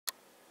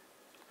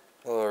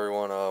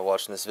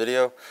watching this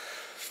video.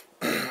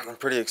 I'm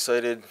pretty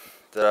excited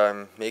that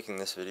I'm making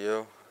this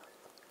video.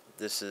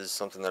 This is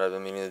something that I've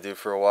been meaning to do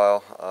for a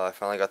while. I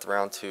finally got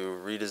around to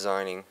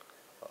redesigning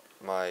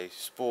my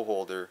spool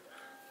holder.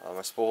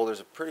 My spool holder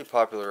is a pretty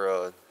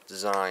popular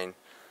design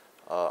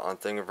on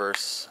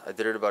Thingiverse. I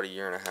did it about 1.5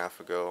 years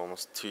ago,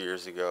 almost 2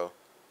 years ago.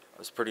 I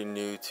was pretty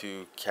new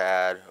to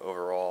CAD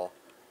overall.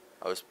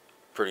 I was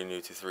pretty new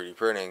to 3D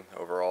printing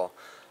overall.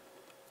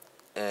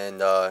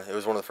 And it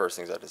was one of the first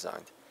things I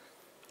designed.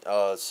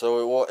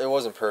 So it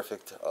wasn't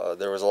perfect.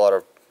 There was a lot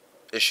of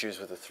issues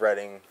with the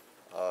threading,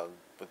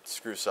 with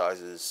screw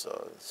sizes,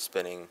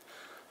 spinning.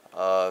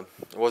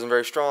 It wasn't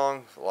very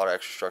strong, a lot of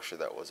extra structure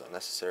that was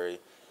unnecessary.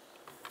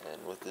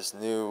 And with this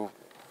new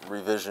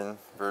revision,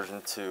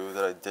 version 2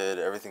 that I did,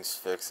 everything's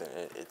fixed and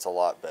it's a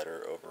lot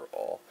better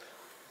overall.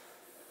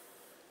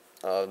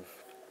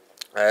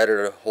 I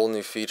added a whole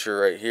new feature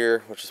right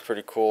here, which is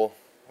pretty cool,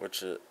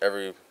 which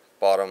every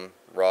bottom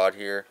rod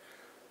here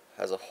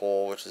has a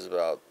hole which is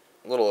about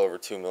a little over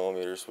 2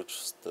 millimeters, which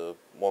is the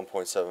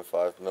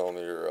 1.75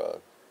 millimeter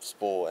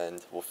spool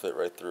end will fit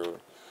right through and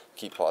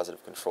keep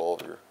positive control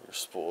of your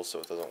spool so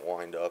it doesn't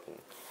wind up and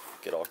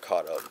get all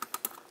caught up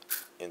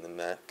in the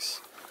mix.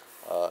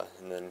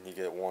 And then you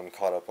get one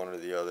caught up under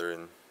the other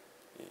and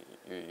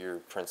your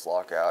prints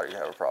lock out, or you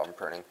have a problem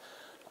printing.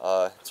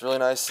 It's really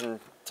nice and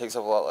takes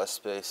up a lot less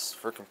space.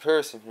 For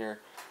comparison here,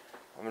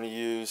 I'm going to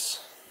use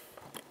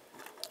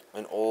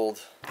an old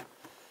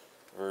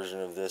version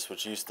of this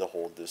which used to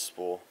hold this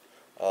spool.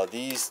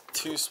 These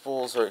two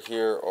spools right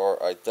here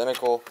are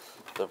identical.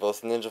 They're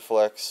both Ninja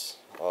Flex.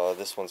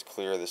 This one's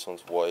clear, this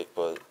one's white,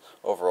 but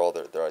overall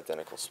they're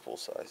identical spool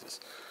sizes.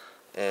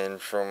 And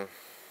from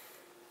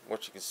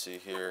what you can see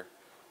here,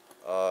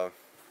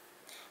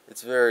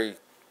 it's very,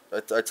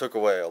 I took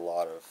away a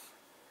lot of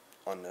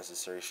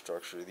unnecessary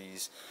structure.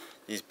 These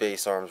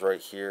base arms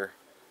right here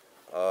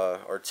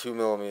are 2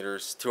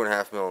 millimeters,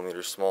 2.5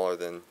 millimeters smaller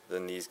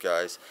than these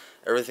guys.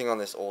 Everything on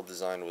this old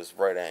design was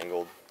right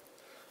angled,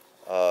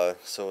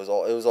 so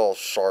it was all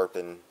sharp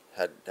and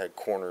had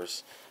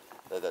corners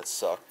that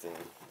sucked, and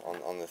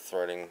on the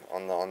threading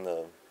on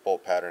the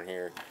bolt pattern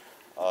here,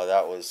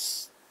 that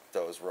was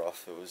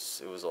rough.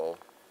 It was all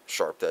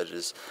sharp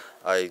edges.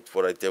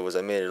 What I did was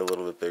I made it a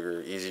little bit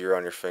bigger, easier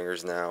on your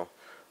fingers now.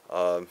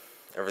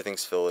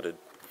 Everything's filleted,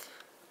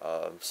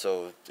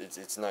 so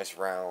it's nice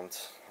round,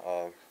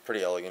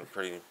 pretty elegant,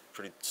 pretty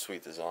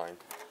sweet design.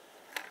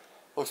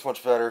 Looks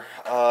much better.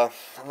 I'm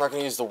not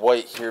going to use the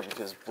white here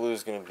because blue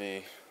is going to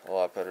be a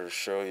lot better to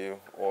show you,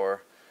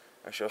 or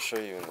actually I'll show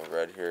you in the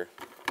red here.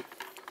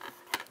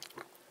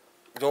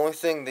 The only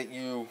thing that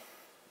you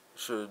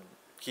should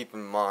keep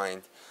in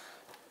mind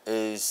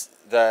is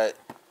that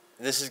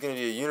this is going to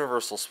be a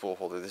universal spool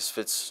holder. This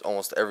fits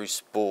almost every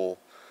spool,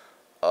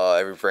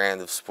 every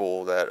brand of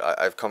spool that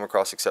I've come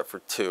across except for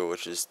two,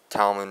 which is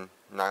Talman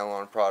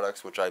nylon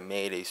products, which I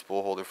made a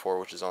spool holder for,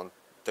 which is on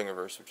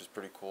Thingiverse, which is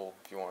pretty cool.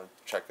 If you want to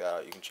check that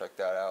out, you can check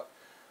that out.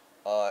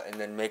 And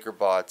then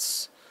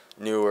MakerBot's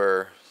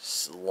newer,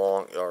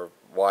 long or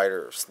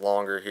wider,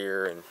 longer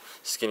here and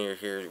skinnier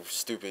here,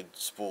 stupid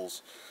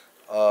spools.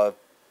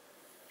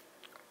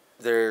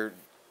 They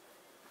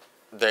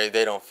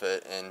don't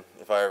fit, and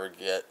if I ever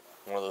get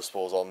one of those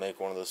spools, I'll make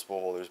one of those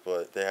spool holders,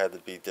 but they had to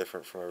be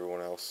different from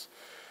everyone else,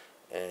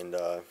 and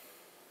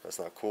that's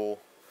not cool,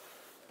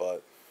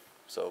 but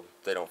so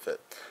they don't fit.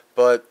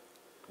 But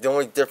the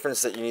only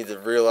difference that you need to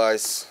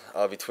realize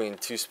between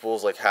two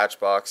spools like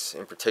Hatchbox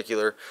in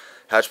particular,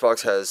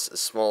 Hatchbox has a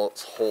small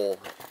hole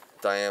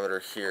diameter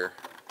here.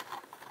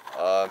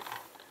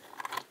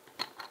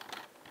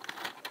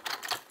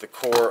 The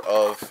core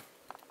of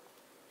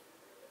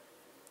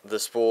the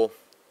spool,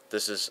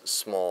 this is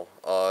small.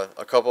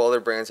 A couple other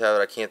brands have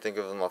it. I can't think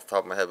of them off the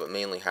top of my head, but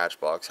mainly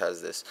Hatchbox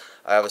has this.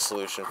 I have a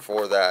solution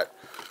for that,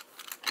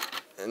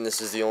 and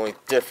this is the only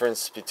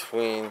difference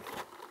between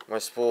my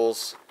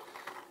spools,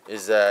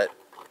 is that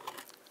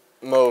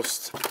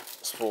most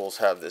spools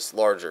have this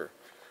larger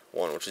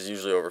one, which is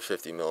usually over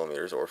 50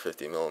 millimeters or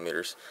 50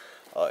 millimeters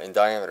in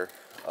diameter.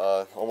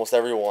 Almost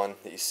every one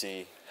that you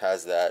see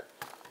has that.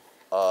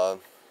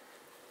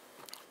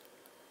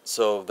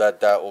 So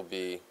that will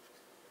be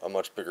a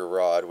much bigger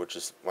rod, which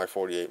is my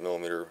 48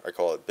 millimeter. I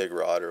call it big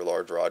rod or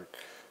large rod.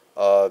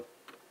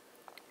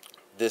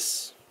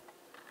 This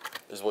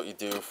is what you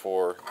do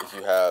for if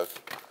you have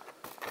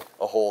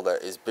a hole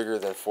that is bigger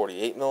than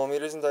 48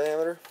 millimeters in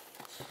diameter,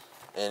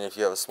 and if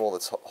you have a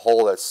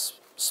hole that's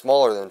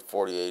smaller than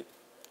 48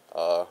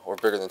 or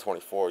bigger than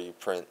 24, you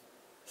print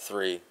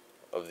 3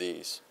 of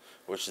these,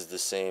 which is the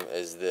same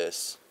as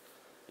this.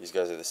 These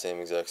guys are the same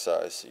exact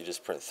size. You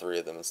just print 3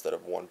 of them instead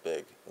of 1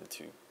 big and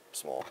 2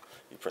 small.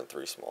 You print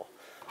 3 small.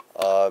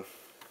 To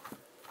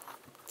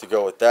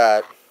go with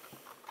that,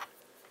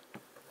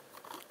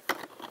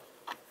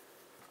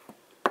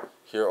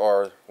 here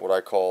are what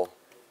I call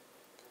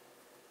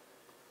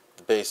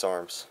the base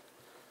arms.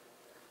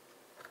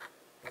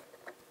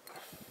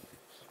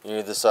 You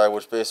need to decide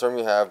which base arm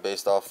you have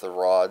based off the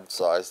rod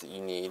size that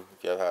you need.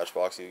 If you have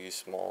Hatchbox, you use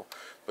small.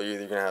 But you're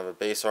either going to have a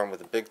base arm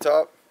with a big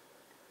top,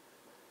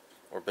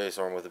 or base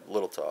arm with a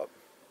little top.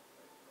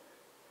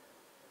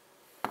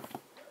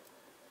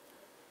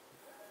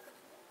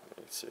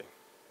 Let's see.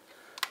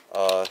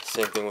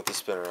 Same thing with the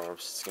spinner arms.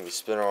 It's going to be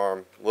spinner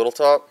arm, little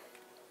top,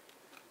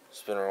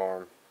 spinner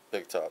arm,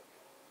 big top.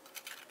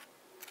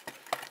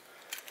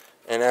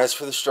 And as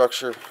for the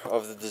structure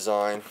of the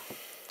design,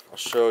 I'll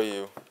show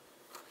you.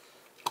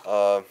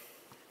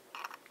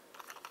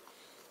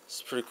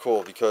 It's pretty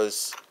cool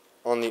because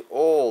on the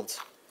old,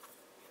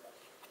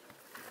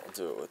 I'll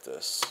do it with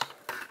this.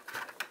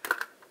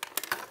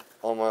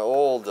 On my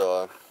old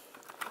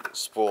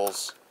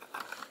spools,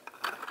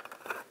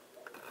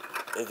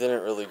 it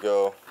didn't really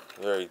go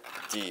very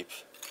deep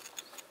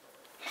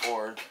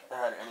or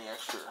had any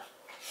extra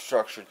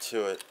structure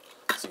to it,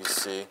 as you can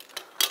see.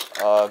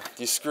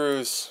 These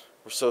screws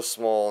were so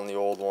small on the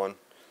old one.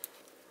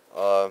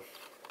 They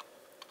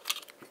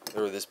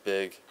were this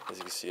big. As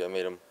you can see, I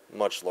made them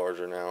much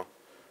larger now.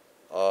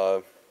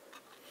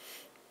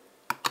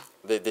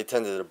 They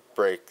tended to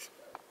break,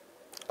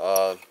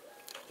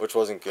 which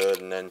wasn't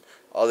good. And then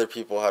other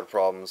people had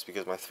problems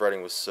because my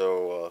threading was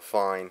so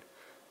fine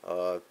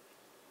on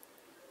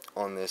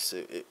this.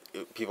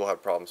 People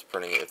had problems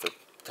printing it if the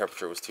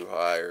temperature was too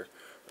high or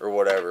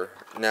whatever.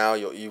 Now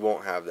you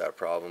won't have that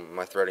problem.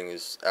 My threading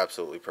is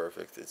absolutely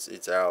perfect.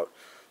 It's out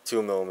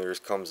 2 millimeters,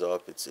 comes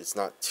up. It's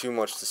not too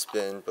much to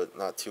spin, but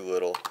not too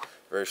little.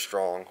 Very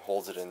strong,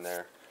 holds it in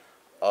there.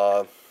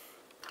 But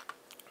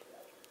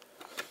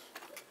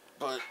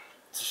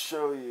to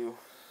show you,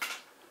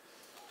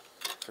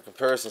 for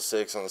comparison's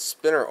sakes, on the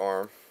spinner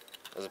arm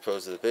as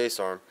opposed to the base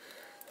arm,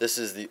 this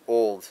is the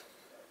old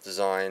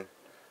design.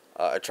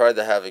 I tried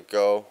to have it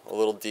go a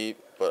little deep,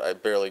 but I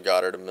barely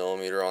got it a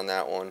millimeter on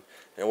that one,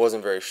 and it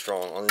wasn't very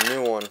strong. On the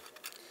new one,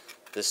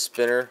 this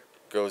spinner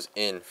goes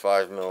in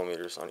 5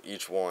 millimeters on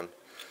each one.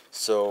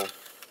 So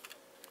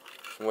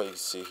from what you can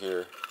see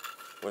here,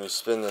 when you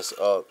spin this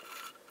up,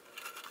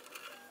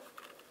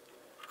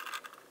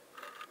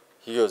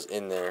 he goes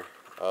in there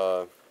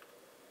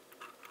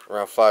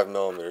around 5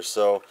 millimeters.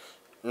 So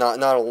not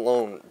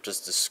alone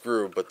just the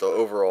screw, but the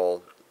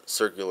overall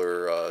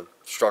circular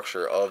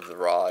structure of the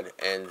rod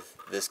and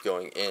this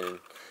going in and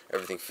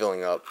everything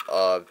filling up,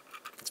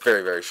 it's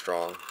very, very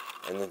strong.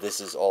 And then this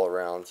is all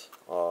around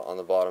on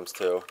the bottoms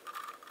too.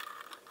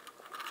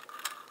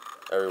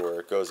 Everywhere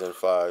it goes in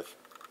 5.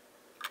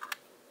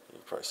 You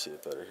can probably see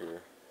it better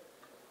here.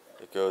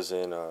 It goes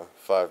in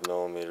 5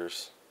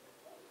 millimeters.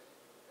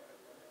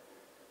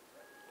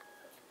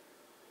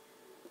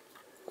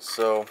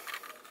 So,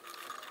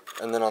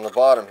 and then on the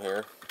bottom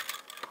here,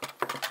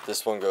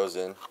 this one goes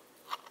in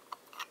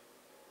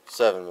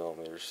 7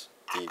 millimeters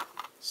deep.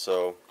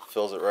 So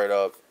fills it right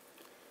up,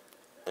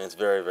 and it's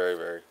very, very,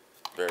 very,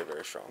 very,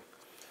 very strong.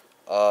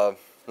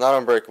 Not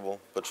unbreakable,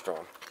 but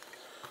strong.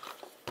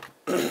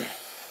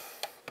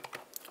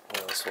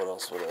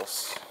 What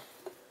else?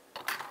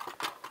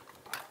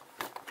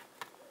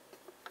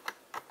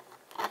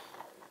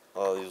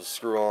 These will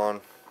screw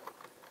on,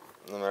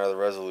 no matter the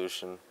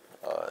resolution,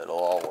 it'll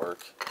all work.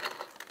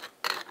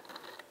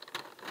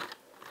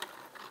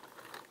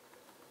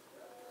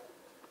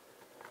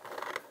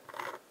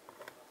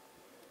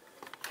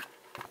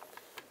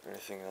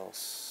 Anything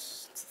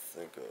else to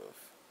think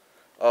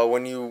of?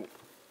 When you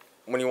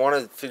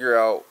want to figure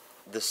out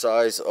the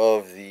size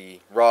of the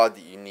rod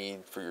that you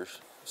need for your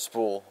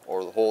spool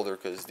or the holder,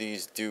 because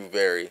these do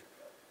vary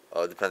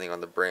depending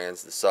on the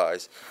brands, the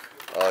size.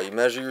 You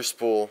measure your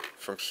spool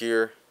from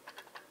here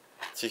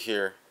to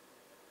here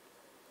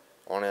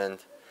on end,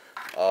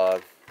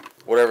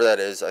 whatever that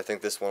is. I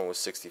think this one was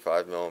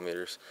 65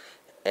 millimeters,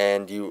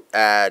 and you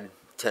add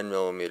 10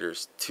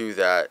 millimeters to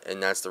that,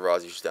 and that's the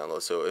rods you should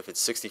download. So if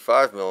it's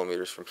 65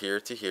 millimeters from here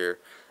to here,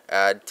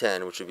 add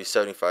 10, which would be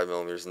 75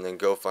 millimeters, and then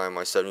go find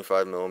my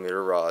 75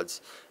 millimeter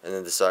rods, and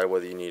then decide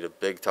whether you need a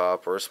big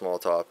top or a small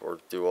top, or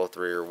do all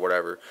three or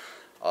whatever,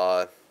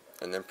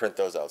 and then print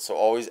those out. So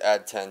always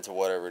add 10 to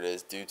whatever it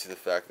is, due to the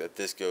fact that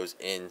this goes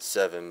in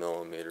 7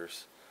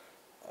 millimeters.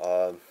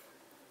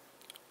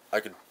 I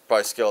could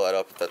probably scale that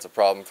up if that's a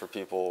problem for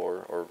people,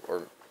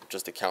 or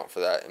just account for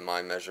that in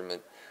my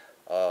measurement.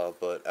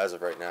 But as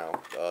of right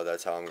now,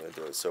 that's how I'm going to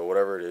do it. So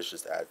whatever it is,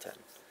 just add 10.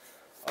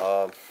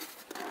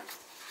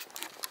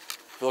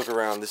 If you look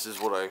around, this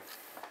is what I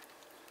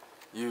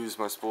use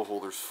my spool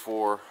holders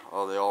for.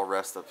 They all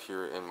rest up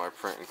here in my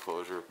print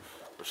enclosure,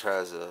 which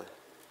has an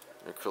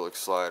acrylic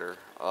slider.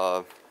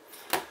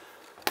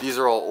 These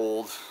are all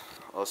old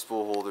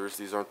spool holders.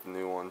 These aren't the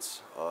new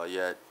ones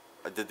yet.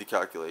 I did the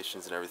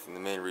calculations and everything.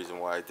 The main reason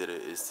why I did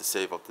it is to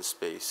save up the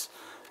space.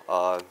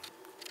 It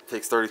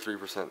takes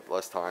 33%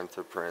 less time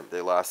to print.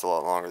 They last a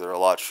lot longer. They're a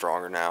lot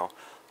stronger now,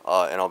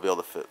 and I'll be able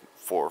to fit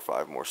 4 or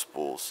 5 more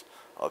spools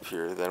up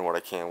here than what I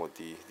can with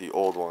the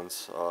old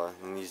ones.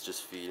 And these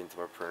just feed into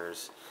my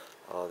printers.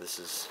 This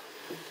is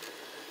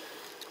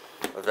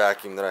a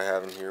vacuum that I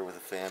have in here with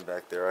a fan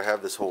back there. I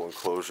have this whole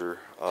enclosure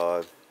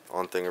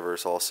on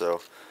Thingiverse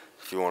also,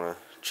 if you want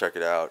to check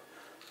it out.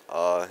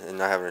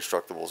 And I have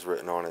instructables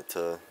written on it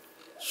to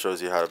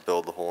shows you how to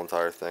build the whole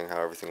entire thing,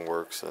 how everything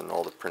works, and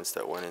all the prints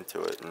that went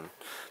into it. And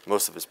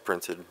most of it's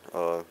printed,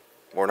 or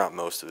not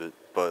most of it,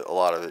 but a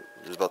lot of it.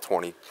 There's about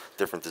 20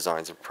 different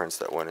designs of prints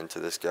that went into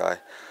this guy.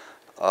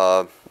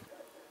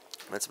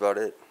 That's about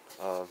it.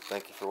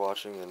 Thank you for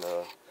watching, and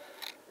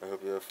I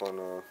hope you have fun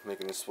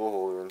making this spool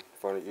holder and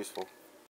find it useful.